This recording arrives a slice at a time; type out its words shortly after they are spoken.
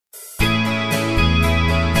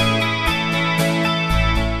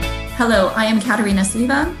Hello, I am Katerina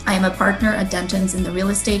Sliva. I am a partner at Dentons in the Real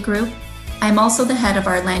Estate Group. I am also the head of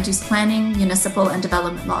our Land Use Planning, Municipal and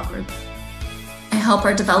Development Law Group. I help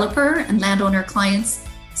our developer and landowner clients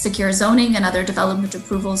secure zoning and other development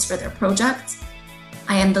approvals for their projects.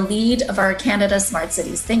 I am the lead of our Canada Smart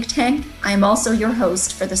Cities think tank. I am also your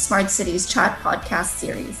host for the Smart Cities Chat podcast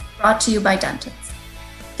series, brought to you by Dentons.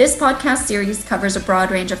 This podcast series covers a broad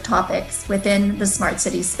range of topics within the smart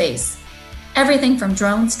city space. Everything from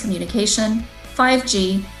drones, communication,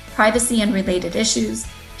 5G, privacy and related issues,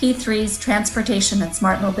 P3s, transportation and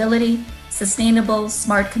smart mobility, sustainable,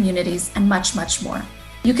 smart communities, and much, much more.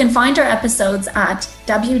 You can find our episodes at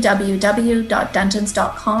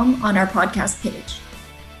www.dentons.com on our podcast page.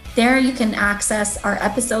 There you can access our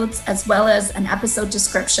episodes as well as an episode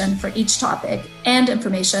description for each topic and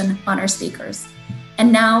information on our speakers.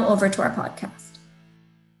 And now over to our podcast.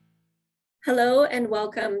 Hello and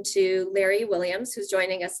welcome to Larry Williams, who's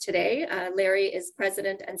joining us today. Larry is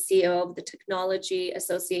President and CEO of the Technology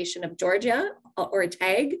Association of Georgia, or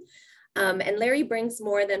TAG. And Larry brings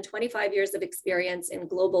more than 25 years of experience in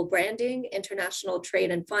global branding, international trade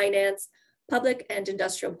and finance, public and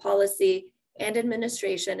industrial policy, and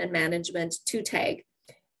administration and management to TAG.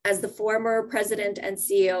 As the former president and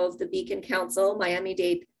CEO of the Beacon Council,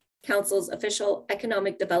 Miami-Dade Council's official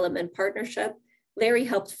economic development partnership, Larry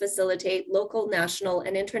helped facilitate local, national,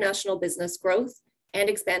 and international business growth and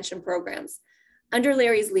expansion programs. Under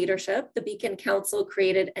Larry's leadership, the Beacon Council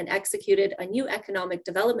created and executed a new economic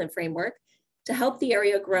development framework to help the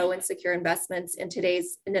area grow and secure investments in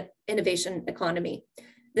today's innovation economy.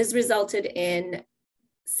 This resulted in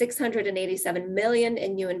 $687 million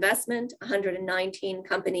in new investment, 119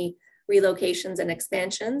 company relocations and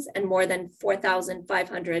expansions, and more than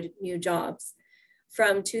 4,500 new jobs.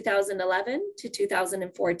 From 2011 to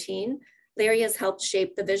 2014, Larry has helped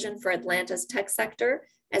shape the vision for Atlanta's tech sector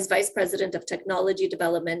as Vice President of Technology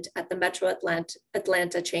Development at the Metro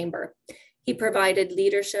Atlanta Chamber. He provided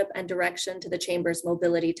leadership and direction to the Chamber's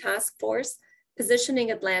Mobility Task Force, positioning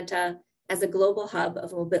Atlanta as a global hub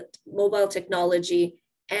of mobile technology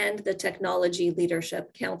and the Technology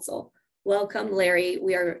Leadership Council. Welcome, Larry.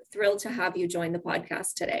 We are thrilled to have you join the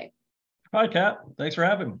podcast today. Hi, Kat. Thanks for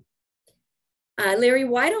having me. Larry,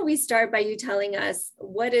 why don't we start by you telling us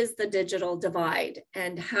what is the digital divide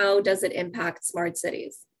and how does it impact smart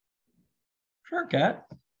cities? Sure, Kat.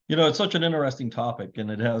 You know, it's such an interesting topic, and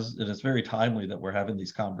it is very timely that we're having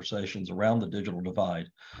these conversations around the digital divide.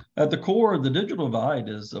 At the core, the digital divide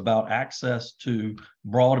is about access to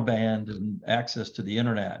broadband and access to the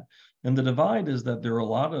internet. And the divide is that there are a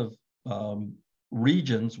lot of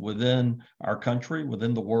regions within our country,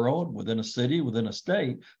 within the world, within a city, within a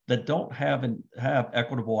state that don't have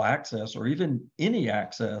equitable access or even any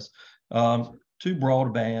access to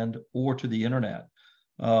broadband or to the internet.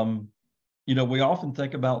 You know, we often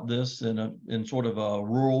think about this in sort of a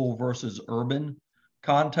rural versus urban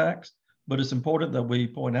context, but it's important that we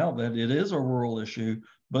point out that it is a rural issue,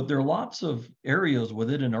 but there are lots of areas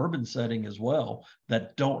within an urban setting as well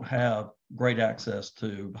that don't have great access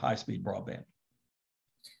to high-speed broadband.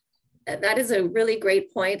 That is a really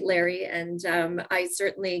great point, Larry, and I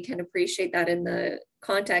certainly can appreciate that in the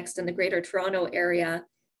context in the Greater Toronto area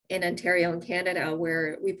in Ontario and Canada,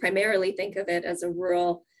 where we primarily think of it as a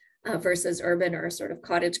rural versus urban or sort of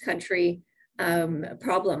cottage country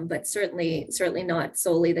problem, but certainly not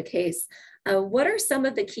solely the case. What are some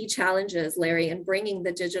of the key challenges, Larry, in bringing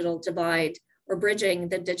the digital divide or bridging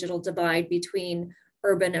the digital divide between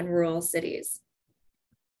urban and rural cities?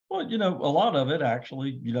 Well, you know, a lot of it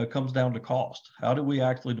actually, comes down to cost. How do we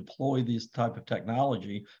actually deploy these type of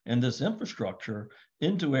technology and this infrastructure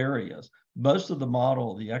into areas? Most of the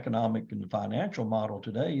model, the economic and financial model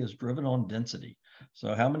today is driven on density.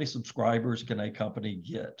 So how many subscribers can a company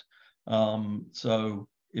get? So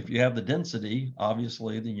if you have the density,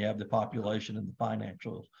 obviously, then you have the population and the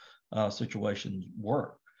financial situations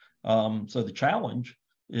work. So the challenge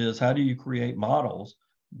is how do you create models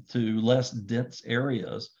to less dense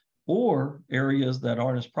areas or areas that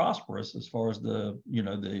aren't as prosperous as far as the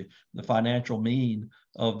financial mean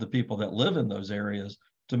of the people that live in those areas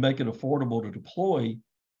to make it affordable to deploy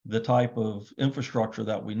the type of infrastructure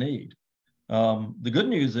that we need. The good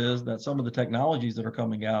news is that some of the technologies that are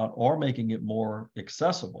coming out are making it more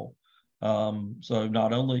accessible. So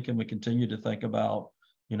not only can we continue to think about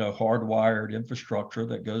hardwired infrastructure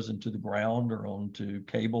that goes into the ground or onto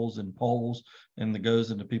cables and poles and that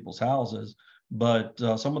goes into people's houses, but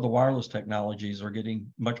some of the wireless technologies are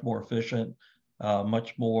getting much more efficient,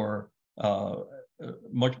 much more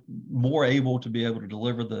able to be able to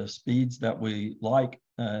deliver the speeds that we like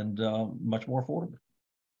and much more affordable.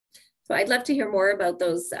 So I'd love to hear more about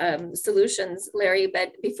those solutions, Larry,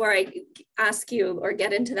 but before I ask you or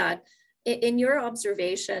get into that, in your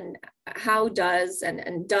observation, how does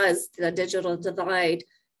and does the digital divide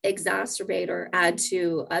exacerbate or add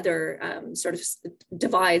to other sort of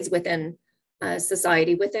divides within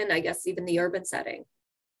society, within, I guess, even the urban setting?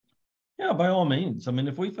 Yeah, by all means. I mean,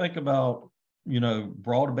 if we think about,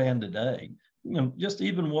 broadband today, just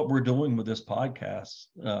even what we're doing with this podcast,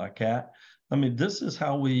 Kat, I mean, this is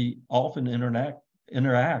how we often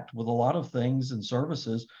interact with a lot of things and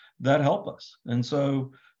services that help us. And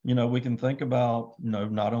so, we can think about,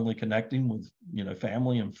 not only connecting with,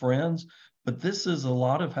 family and friends, but this is a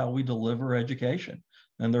lot of how we deliver education.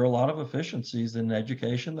 And there are a lot of efficiencies in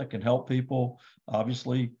education that can help people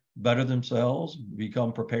obviously better themselves,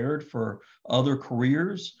 become prepared for other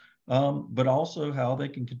careers, but also how they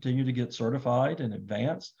can continue to get certified and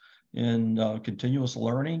advanced in continuous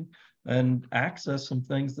learning and access some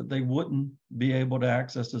things that they wouldn't be able to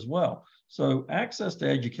access as well. So access to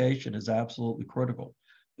education is absolutely critical.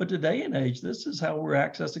 But today and age, this is how we're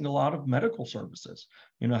accessing a lot of medical services.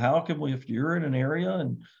 How can we, if you're in an area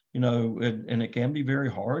and, and it can be very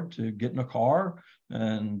hard to get in a car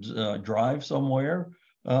and drive somewhere,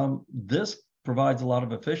 this provides a lot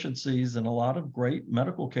of efficiencies and a lot of great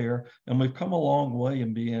medical care. And we've come a long way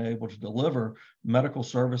in being able to deliver medical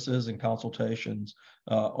services and consultations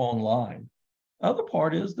online. Other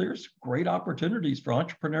part is there's great opportunities for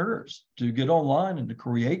entrepreneurs to get online and to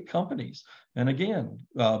create companies. And again,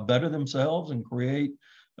 better themselves and create,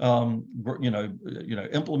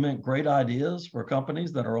 implement great ideas for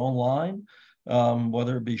companies that are online,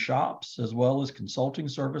 whether it be shops as well as consulting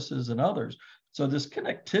services and others. So this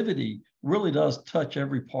connectivity really does touch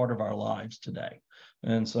every part of our lives today.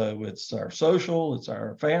 And so it's our social, it's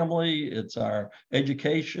our family, it's our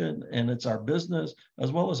education, and it's our business, as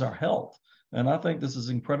well as our health. And I think this is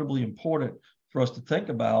incredibly important for us to think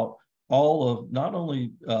about all of not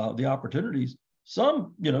only the opportunities,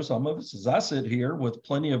 some of us, as I sit here with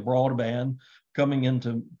plenty of broadband coming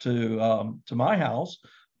into my house,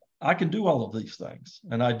 I can do all of these things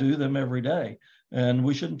and I do them every day. And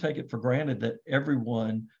we shouldn't take it for granted that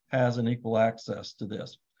everyone has an equal access to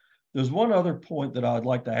this. There's one other point that I'd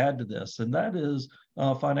like to add to this, and that is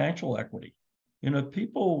financial equity.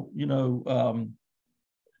 People,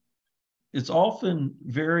 it's often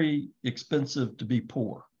very expensive to be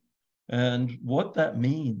poor. And what that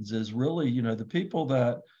means is really, the people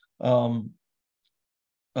that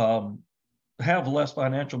have less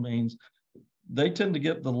financial means, they tend to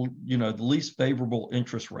get the least favorable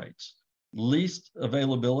interest rates, least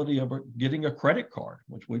availability of getting a credit card,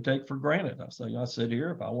 which we take for granted. I sit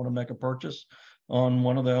here, if I want to make a purchase on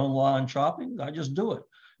one of the online shopping, I just do it.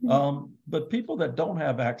 But people that don't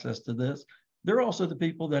have access to this, they're also the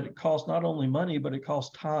people that it costs not only money, but it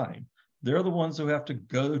costs time. They're the ones who have to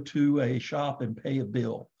go to a shop and pay a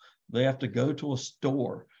bill. They have to go to a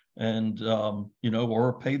store and,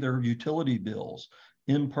 or pay their utility bills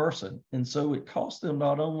in person. And so it costs them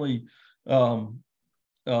not only the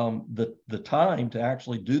time to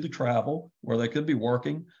actually do the travel where they could be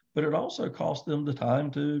working, but it also costs them the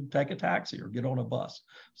time to take a taxi or get on a bus.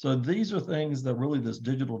 So these are things that really this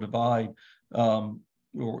digital divide,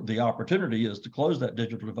 or the opportunity is to close that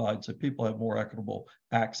digital divide so people have more equitable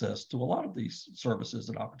access to a lot of these services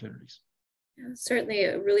and opportunities. Yeah, certainly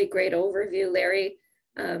a really great overview, Larry.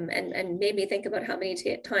 And made me think about how many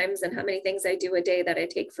times and how many things I do a day that I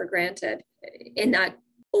take for granted in that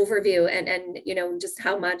overview, and just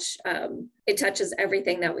how much it touches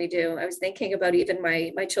everything that we do. I was thinking about even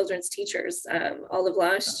my children's teachers. All of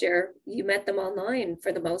last year, you met them online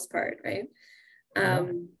for the most part, right?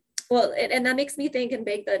 Well, and that makes me think and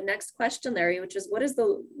beg the next question, Larry, which is what is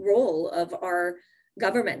the role of our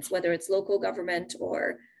governments, whether it's local government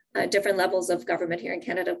or different levels of government here in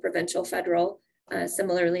Canada, provincial, federal,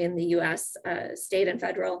 similarly in the US, state and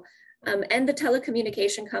federal, and the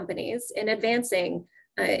telecommunication companies in advancing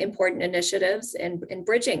important initiatives and in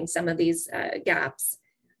bridging some of these gaps,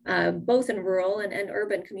 both in rural and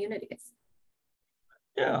urban communities.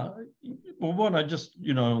 Yeah, well, one, I just,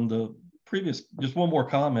 on the previous, just one more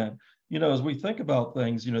comment, as we think about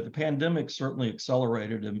things, the pandemic certainly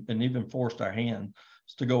accelerated and even forced our hands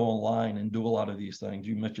to go online and do a lot of these things.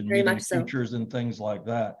 You mentioned meeting teachers and things like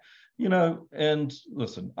that, and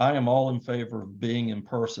listen, I am all in favor of being in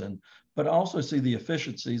person, but I also see the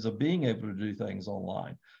efficiencies of being able to do things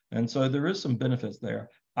online. And so there is some benefits there.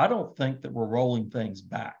 I don't think that we're rolling things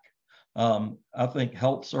back. I think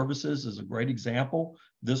health services is a great example.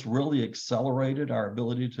 This really accelerated our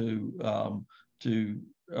ability to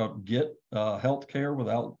get health care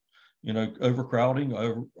without overcrowding,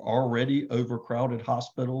 already overcrowded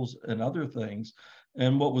hospitals and other things.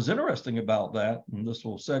 And what was interesting about that, and this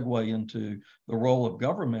will segue into the role of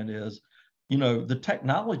government, is, the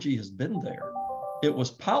technology has been there. It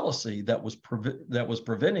was policy that was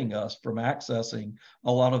preventing us from accessing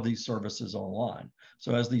a lot of these services online.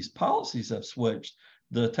 So as these policies have switched,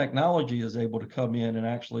 the technology is able to come in and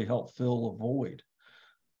actually help fill a void.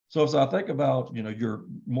 So as I think about, your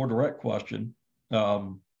more direct question,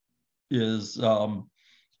 is, the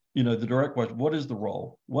direct question, what is the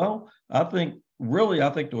role? Well, I think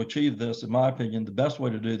to achieve this, in my opinion, the best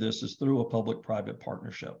way to do this is through a public-private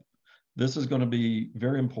partnership. This is going to be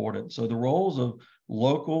very important. So the roles of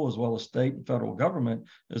local as well as state and federal government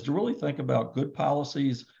is to really think about good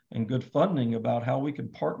policies and good funding about how we can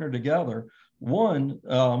partner together. One,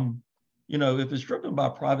 if it's driven by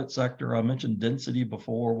private sector, I mentioned density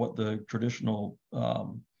before, what the traditional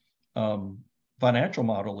financial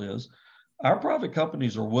model is. Our private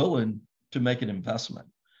companies are willing to make an investment,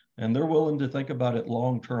 and they're willing to think about it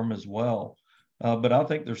long-term as well. But I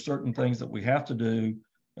think there's certain things that we have to do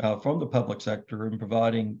from the public sector in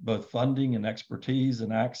providing both funding and expertise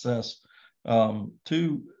and access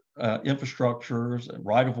to infrastructures,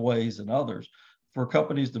 right-of-ways, and others for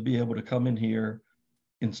companies to be able to come in here,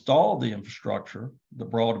 install the infrastructure, the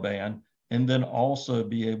broadband, and then also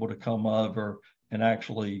be able to come over and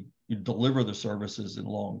actually deliver the services in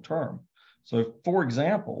long term. So, for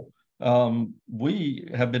example, we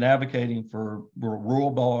have been advocating for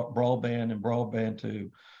rural broadband and broadband to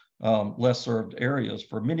less served areas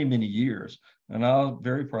for many, many years. And I'm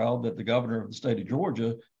very proud that the governor of the state of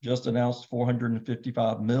Georgia just announced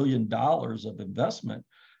 $455 million of investment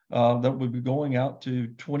that would be going out to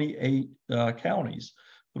 28 counties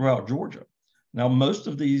throughout Georgia. Now, most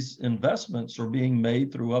of these investments are being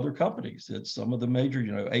made through other companies. It's some of the major,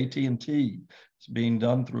 AT&T. It's being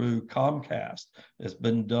done through Comcast. It's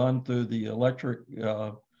been done through the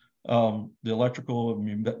electrical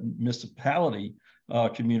municipality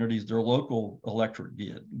communities, their local electric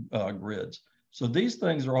grids. So these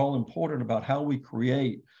things are all important about how we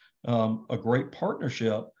create a great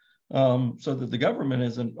partnership so that the government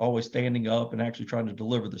isn't always standing up and actually trying to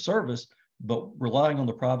deliver the service, but relying on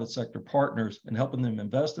the private sector partners and helping them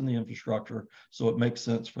invest in the infrastructure so it makes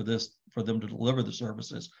sense for them to deliver the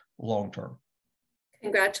services long term.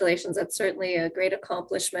 Congratulations. That's certainly a great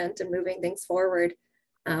accomplishment and moving things forward.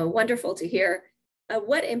 Wonderful to hear.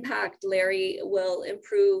 What impact, Larry, will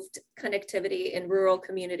improved connectivity in rural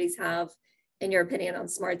communities have, in your opinion, on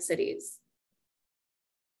smart cities?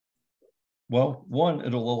 Well, one,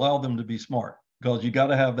 it'll allow them to be smart, because you got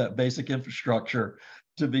to have that basic infrastructure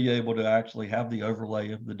to be able to actually have the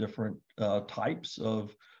overlay of the different types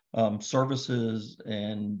of services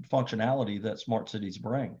and functionality that smart cities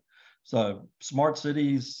bring. So smart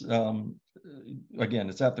cities, again,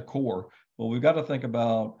 it's at the core, but we've got to think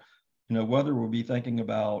about, whether we'll be thinking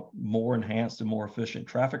about more enhanced and more efficient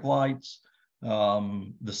traffic lights,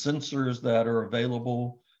 the sensors that are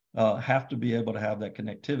available have to be able to have that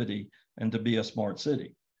connectivity and to be a smart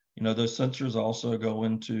city. Those sensors also go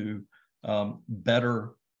into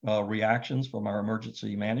better reactions from our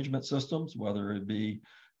emergency management systems, whether it be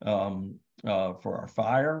for our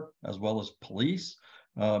fire as well as police,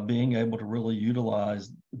 being able to really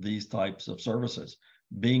utilize these types of services,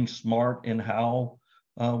 being smart in how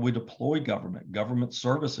we deploy government. Government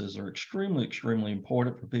services are extremely, extremely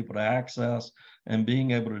important for people to access, and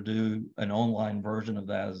being able to do an online version of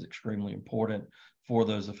that is extremely important for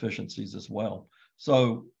those efficiencies as well.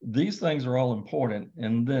 So these things are all important.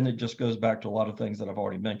 And then it just goes back to a lot of things that I've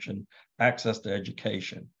already mentioned: access to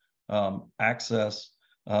education, access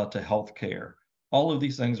to healthcare. All of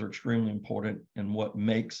these things are extremely important in what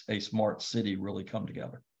makes a smart city really come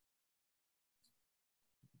together.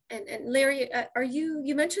 And Larry,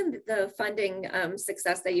 you mentioned the funding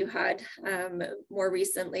success that you had more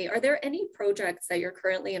recently. Are there any projects that you're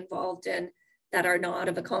currently involved in that are not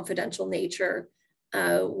of a confidential nature,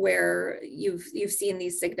 where you've seen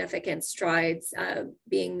these significant strides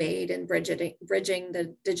being made in bridging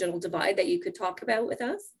the digital divide that you could talk about with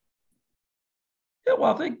us? Yeah,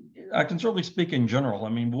 well, I think I can certainly speak in general. I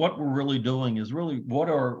mean, what we're really doing is really what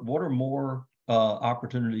are more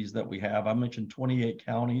opportunities that we have. I mentioned 28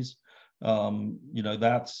 counties.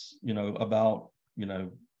 That's about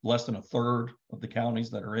less than a third of the counties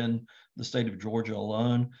that are in the state of Georgia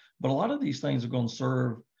alone. But a lot of these things are going to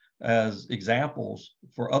serve as examples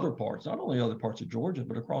for other parts, not only other parts of Georgia,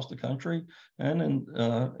 but across the country and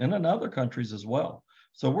in other countries as well.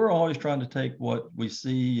 So we're always trying to take what we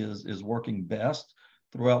see is working best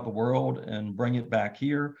throughout the world and bring it back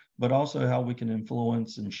here, but also how we can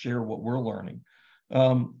influence and share what we're learning.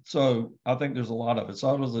 So I think there's a lot of it.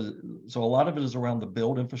 So a lot of it is around the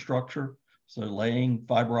build infrastructure. So laying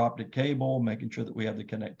fiber optic cable, making sure that we have the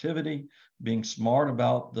connectivity, being smart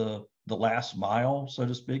about the last mile, so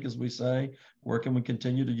to speak, as we say. Where can we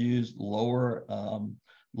continue to use lower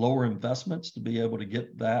investments to be able to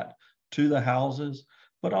get that to the houses?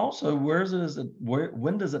 But also,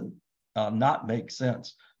 when does it not make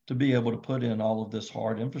sense to be able to put in all of this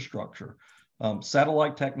hard infrastructure?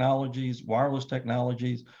 Satellite technologies, wireless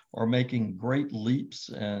technologies are making great leaps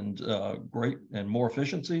and more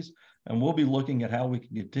efficiencies. And we'll be looking at how we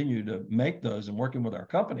can continue to make those and working with our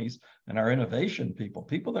companies and our innovation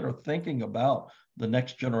people that are thinking about the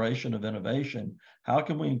next generation of innovation. How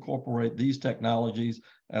can we incorporate these technologies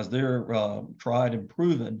as they're tried and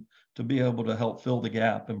proven to be able to help fill the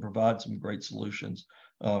gap and provide some great solutions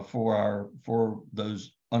for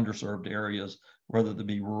those underserved areas, whether they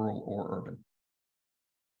be rural or urban.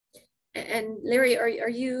 And Larry, are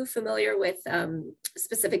you familiar with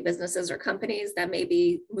specific businesses or companies that may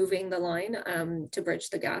be moving the line to bridge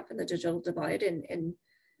the gap in the digital divide in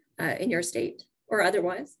your state or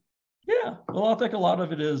otherwise? Yeah, well, I think a lot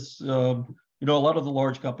of it is, a lot of the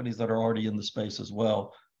large companies that are already in the space as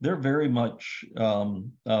well, they're very much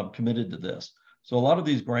committed to this. So a lot of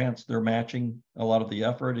these grants, they're matching a lot of the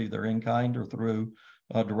effort, either in kind or through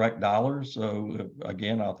direct dollars. So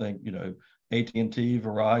again, I think, AT&T,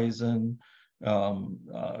 Verizon,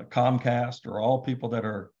 Comcast are all people that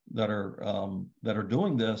are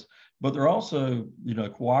doing this, but they're also,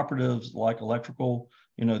 cooperatives like electrical,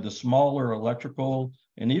 the smaller electrical,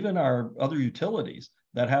 and even our other utilities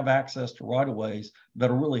that have access to right-of-ways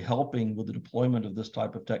that are really helping with the deployment of this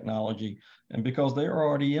type of technology. And because they are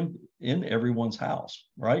already in everyone's house,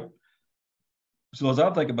 right? So as I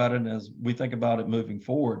think about it, and as we think about it moving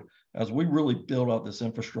forward, as we really build out this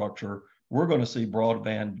infrastructure, we're going to see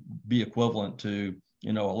broadband be equivalent to,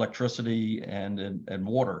 electricity and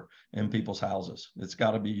water in people's houses. It's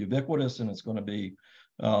got to be ubiquitous, and it's going to be,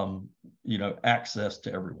 access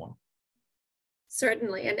to everyone.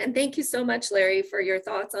 Certainly. And thank you so much, Larry, for your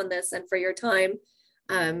thoughts on this and for your time.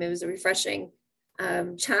 It was a refreshing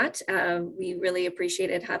chat. We really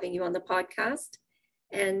appreciated having you on the podcast,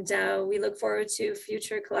 and we look forward to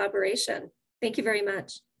future collaboration. Thank you very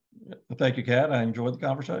much. Thank you, Kat. I enjoyed the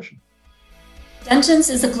conversation. Dentons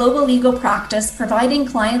is a global legal practice providing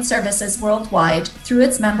client services worldwide through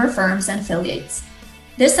its member firms and affiliates.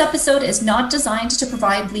 This episode is not designed to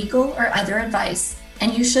provide legal or other advice,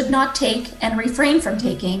 and you should not take and refrain from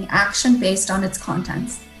taking action based on its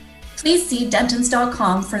contents. Please see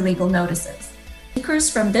dentons.com for legal notices. Speakers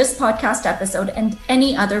from this podcast episode and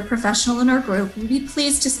any other professional in our group will be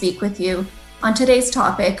pleased to speak with you on today's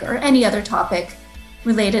topic or any other topic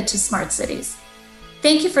related to smart cities.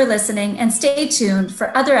 Thank you for listening, and stay tuned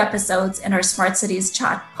for other episodes in our Smart Cities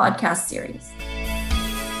Chat podcast series.